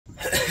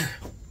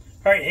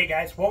All right, hey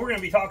guys, what we're going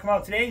to be talking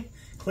about today,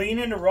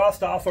 cleaning the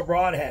rust off of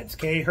broadheads.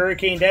 Okay,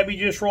 Hurricane Debbie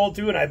just rolled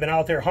through, and I've been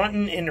out there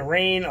hunting in the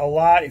rain a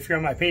lot. If you're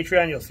on my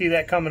Patreon, you'll see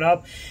that coming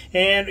up.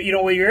 And, you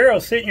know, where your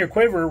arrows sit in your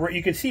quiver, where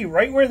you can see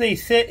right where they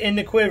sit in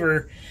the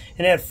quiver,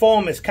 and that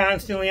foam is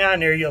constantly on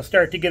there, you'll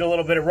start to get a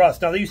little bit of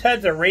rust. Now, these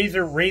heads are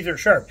razor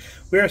sharp.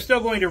 We are still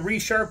going to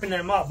resharpen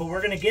them up, but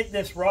we're going to get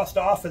this rust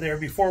off of there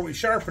before we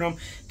sharpen them,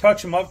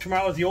 touch them up.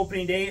 Tomorrow is the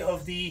opening day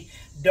of the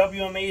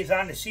WMAs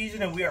on the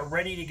season, and we are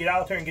ready to get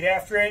out there and get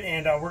after it.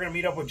 And we're going to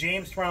meet up with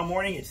James tomorrow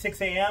morning at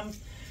 6 a.m.,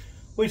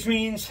 which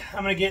means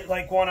I'm going to get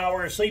like 1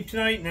 hour of sleep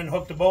tonight and then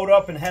hook the boat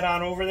up and head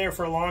on over there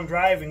for a long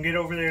drive and get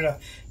over there to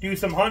do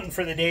some hunting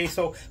for the day.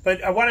 So,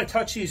 but I want to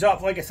touch these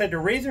up. Like I said, they're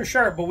razor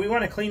sharp, but we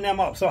want to clean them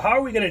up. So how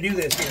are we going to do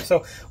this here?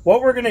 So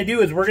what we're going to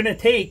do is we're going to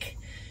take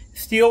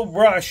steel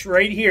brush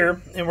right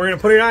here, and we're going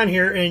to put it on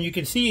here, and you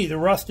can see the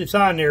rust that's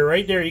on there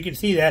right there. You can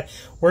see that.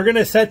 We're going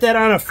to set that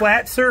on a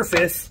flat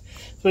surface.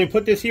 So we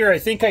put this here. I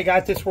think I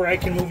got this where I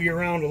can move you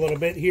around a little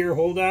bit here.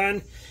 Hold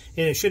on.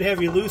 And it should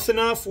have you loose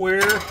enough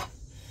where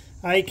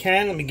I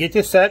can. Let me get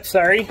this set.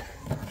 Sorry.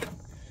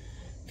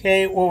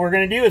 Okay, what we're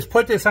going to do is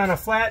put this on a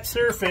flat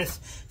surface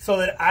so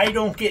that I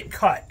don't get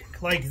cut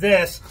like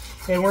this.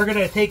 And we're going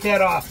to take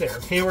that off there.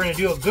 Okay, we're going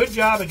to do a good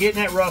job of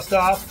getting that rust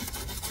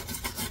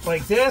off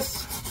like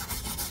this.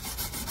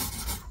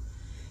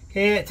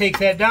 Okay, it takes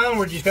that down.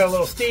 We're just got a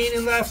little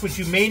staining left, which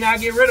you may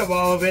not get rid of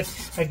all of it.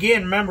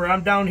 Again, remember,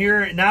 I'm down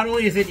here. Not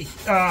only is it,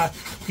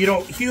 you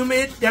know,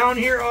 humid down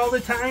here all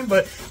the time,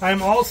 but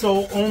I'm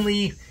also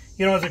only,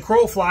 you know, as a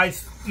crow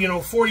flies, you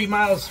know, 40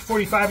 miles,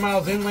 45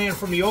 miles inland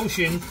from the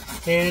ocean,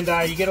 and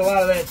you get a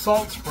lot of that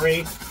salt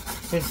spray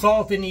and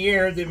salt in the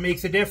air that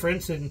makes a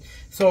difference. And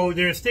so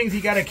there's things you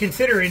got to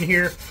consider in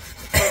here,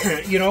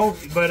 you know.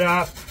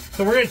 But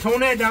so we're going to tone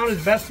that down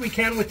as best we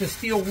can with the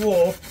steel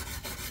wool.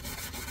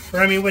 Or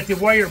I mean with the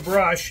wire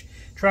brush,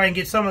 try and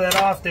get some of that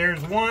off.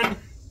 There's one.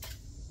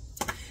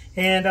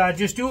 And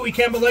just do what we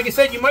can. But like I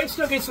said, you might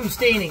still get some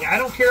staining. I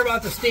don't care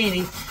about the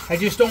staining. I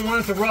just don't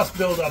want the rust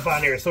build up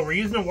on there. So we're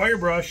using a wire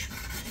brush.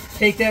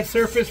 Take that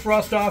surface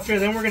rust off there.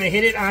 Then we're going to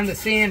hit it on the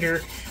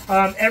sander.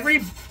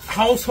 Every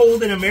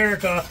household in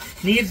America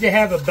needs to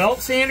have a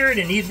belt sander, and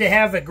it needs to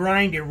have a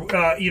grinder,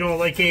 you know,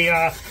 like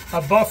a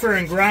buffer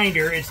and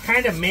grinder. It's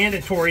kind of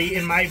mandatory,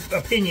 in my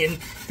opinion,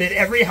 that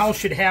every house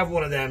should have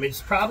one of them.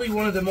 It's probably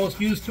one of the most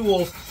used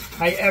tools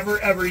I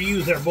ever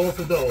use are both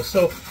of those.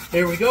 So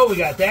there we go. We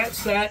got that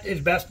set as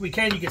best we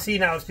can. You can see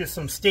now it's just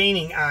some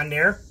staining on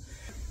there.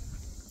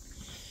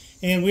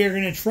 And we are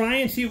going to try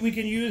and see if we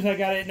can use, I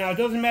got it, now it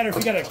doesn't matter if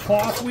you got a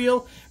cloth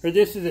wheel or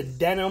this is a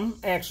denim,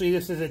 actually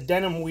this is a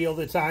denim wheel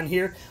that's on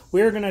here.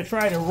 We're going to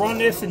try to run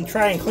this and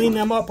try and clean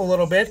them up a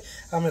little bit.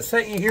 I'm going to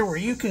set you here where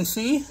you can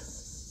see,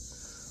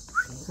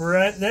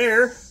 right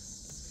there.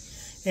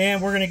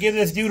 And we're going to give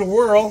this dude a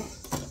whirl.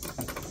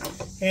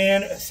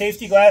 And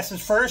safety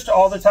glasses first,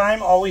 all the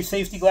time, always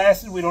safety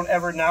glasses. We don't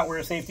ever not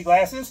wear safety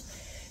glasses.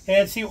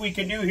 And see what we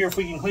can do here if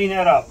we can clean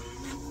that up.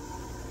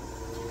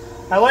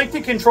 I like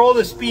to control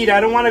the speed. I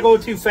don't want to go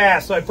too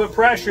fast, so I put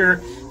pressure.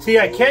 See,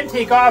 I can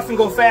take off and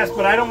go fast,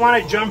 but I don't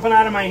want it jumping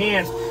out of my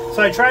hands.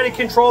 So I try to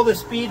control the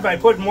speed by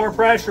putting more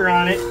pressure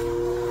on it.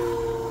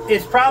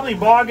 It's probably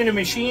bogging the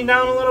machine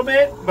down a little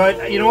bit,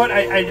 but you know what?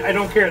 I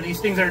don't care. These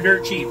things are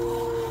dirt cheap.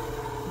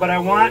 But I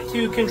want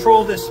to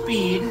control the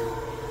speed.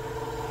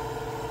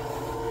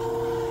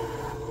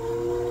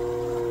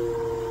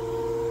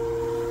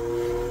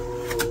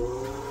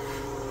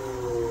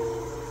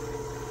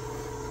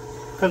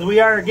 Because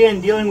we are,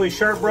 again, dealing with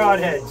sharp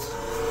broadheads.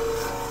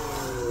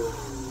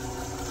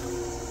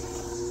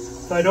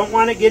 So I don't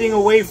want it getting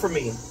away from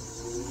me.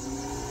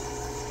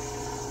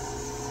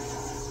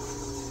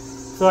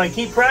 So I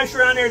keep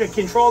pressure on there to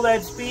control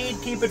that speed,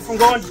 keep it from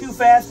going too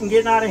fast and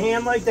getting out of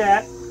hand like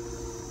that.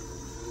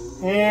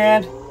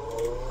 And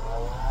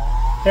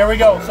there we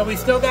go. So we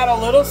still got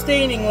a little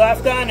staining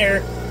left on there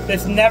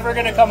that's never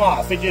going to come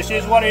off. It just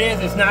is what it is.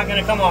 It's not going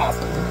to come off.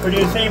 We're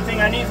doing the same thing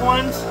on these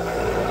ones.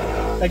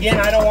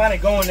 Again, I don't want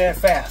it going that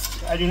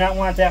fast. I do not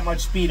want that much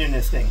speed in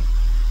this thing.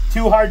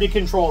 Too hard to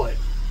control it.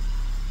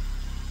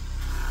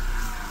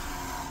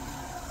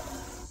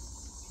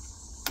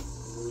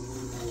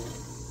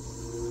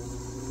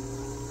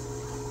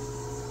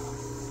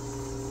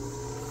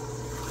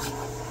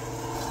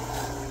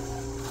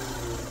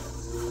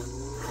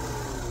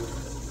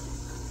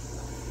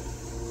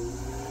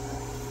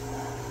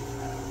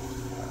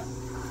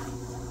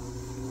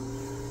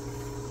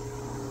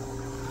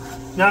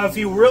 Now, if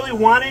you really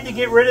wanted to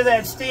get rid of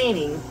that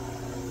staining,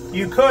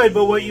 you could,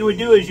 but what you would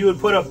do is you would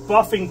put a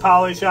buffing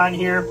polish on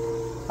here.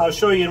 I'll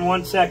show you in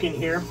 1 second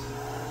here.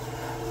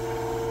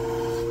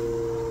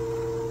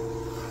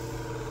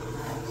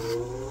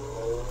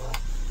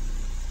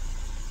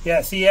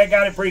 Yeah, see, I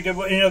got it pretty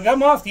good. It'll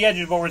come off the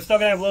edges, but we're still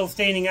going to have a little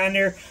staining on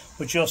there,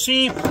 which you'll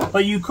see.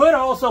 But you could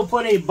also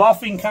put a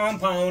buffing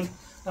compound.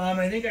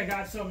 I think I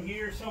got some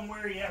here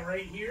somewhere. Yeah,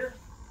 right here.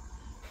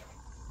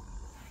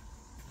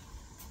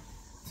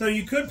 So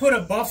you could put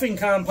a buffing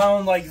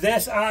compound like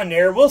this on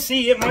there. We'll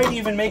see. It might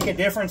even make a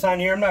difference on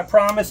here. I'm not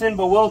promising,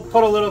 but we'll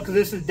put a little, because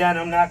this is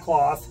denim, not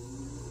cloth.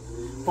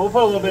 We'll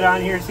put a little bit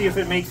on here and see if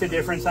it makes a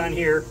difference on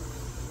here.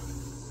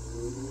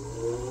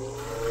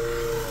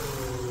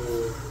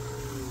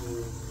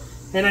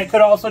 And I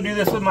could also do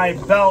this with my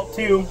belt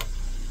too.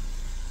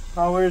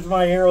 Oh, where's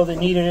my arrow that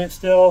needed it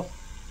still?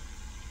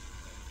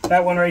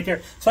 That one right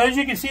there. So as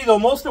you can see though,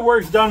 most of the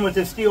work's done with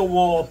the steel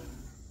wool.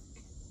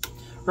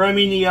 Or I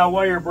mean the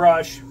wire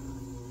brush.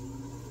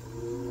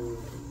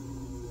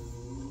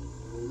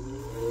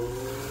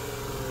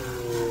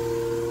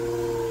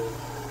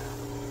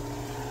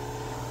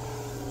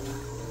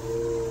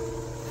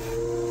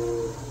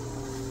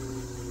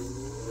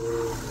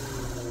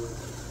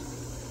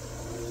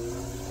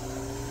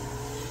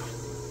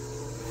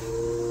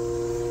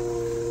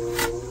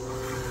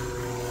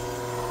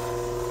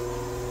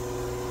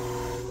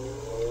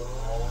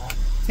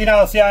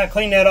 See how I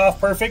cleaned that off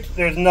perfect?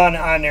 There's none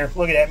on there.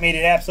 Look at that. Made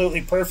it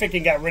absolutely perfect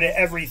and got rid of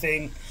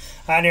everything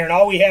on there. And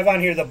all we have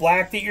on here, the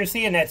black that you're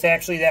seeing, that's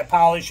actually that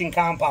polishing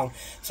compound.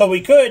 So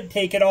we could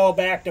take it all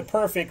back to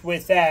perfect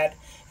with that.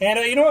 And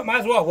you know what?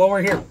 Might as well. While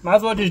we're here, might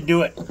as well just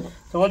do it.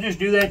 So we'll just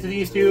do that to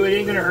these two. It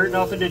ain't going to hurt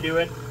nothing to do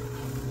it.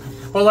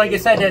 But like I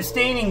said, that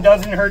staining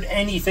doesn't hurt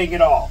anything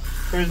at all.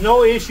 There's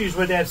no issues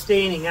with that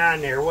staining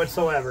on there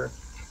whatsoever.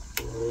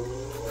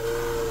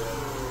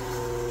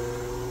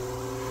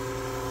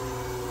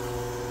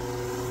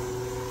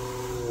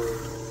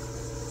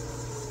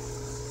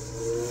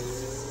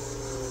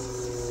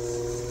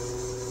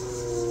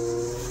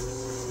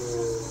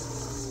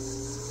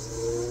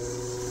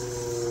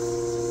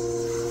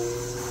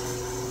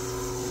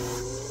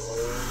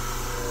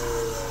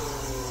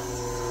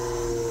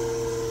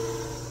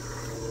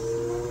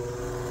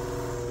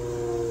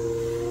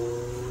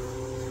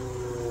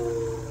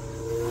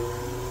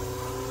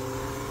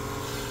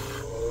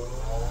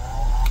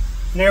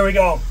 There we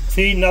go.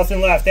 See,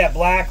 nothing left. That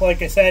black,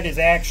 like I said, is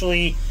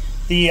actually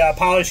the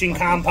polishing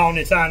compound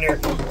that's on there.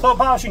 So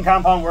polishing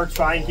compound works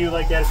fine too,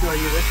 like that if you want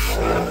to use it.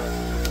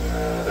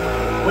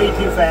 Way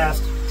too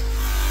fast.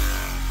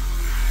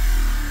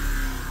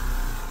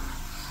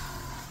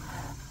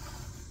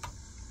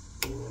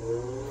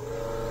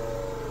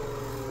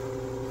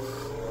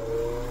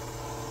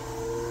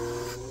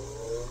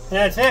 And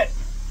that's it.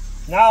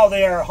 Now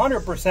they are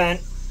 100%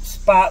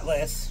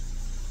 spotless.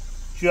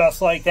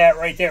 Just like that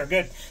right there.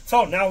 Good.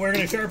 So now we're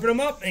going to sharpen them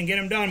up and get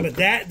them done. But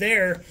that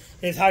there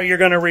is how you're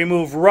going to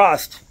remove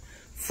rust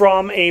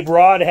from a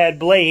broadhead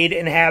blade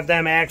and have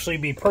them actually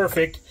be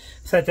perfect.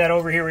 Set that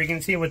over here where you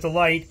can see with the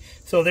light.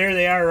 So there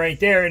they are right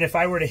there. And if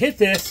I were to hit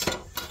this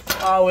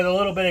with a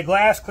little bit of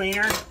glass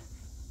cleaner,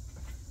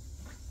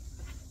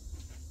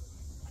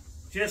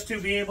 just to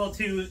be able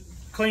to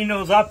clean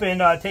those up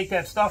and take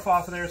that stuff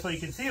off of there so you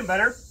can see them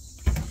better.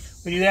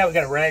 We do that. We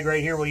got a rag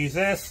right here. We'll use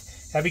this.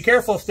 Now be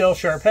careful, still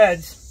sharp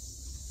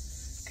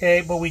heads. Okay,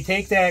 but we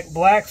take that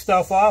black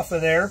stuff off of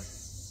there.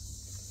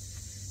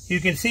 You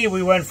can see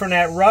we went from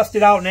that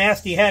rusted out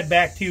nasty head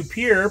back to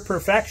pure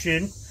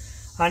perfection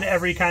on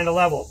every kind of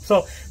level.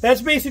 So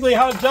that's basically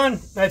how it's done.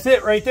 That's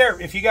it right there.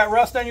 If you got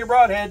rust on your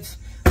broadheads,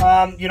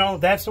 you know,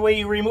 that's the way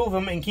you remove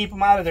them and keep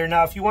them out of there.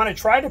 Now, if you want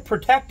to try to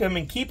protect them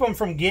and keep them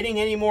from getting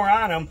any more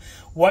on them,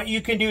 what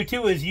you can do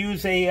too is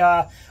use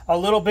a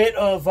little bit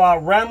of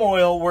rem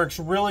oil. Works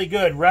really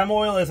good. Rem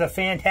oil is a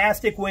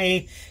fantastic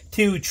way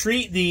to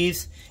treat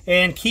these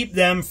and keep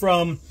them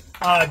from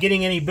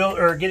getting any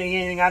getting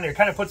anything on there.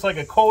 Kind of puts like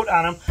a coat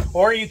on them.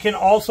 Or you can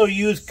also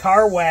use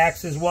car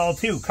wax as well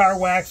too. Car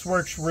wax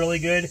works really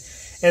good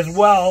as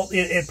well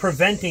at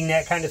preventing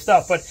that kind of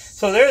stuff. But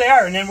so there they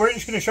are, and then we're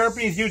just going to sharpen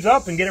these dudes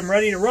up and get them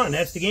ready to run.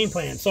 That's the game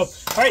plan. So, all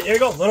right, there you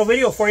go. Little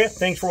video for you.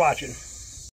 Thanks for watching.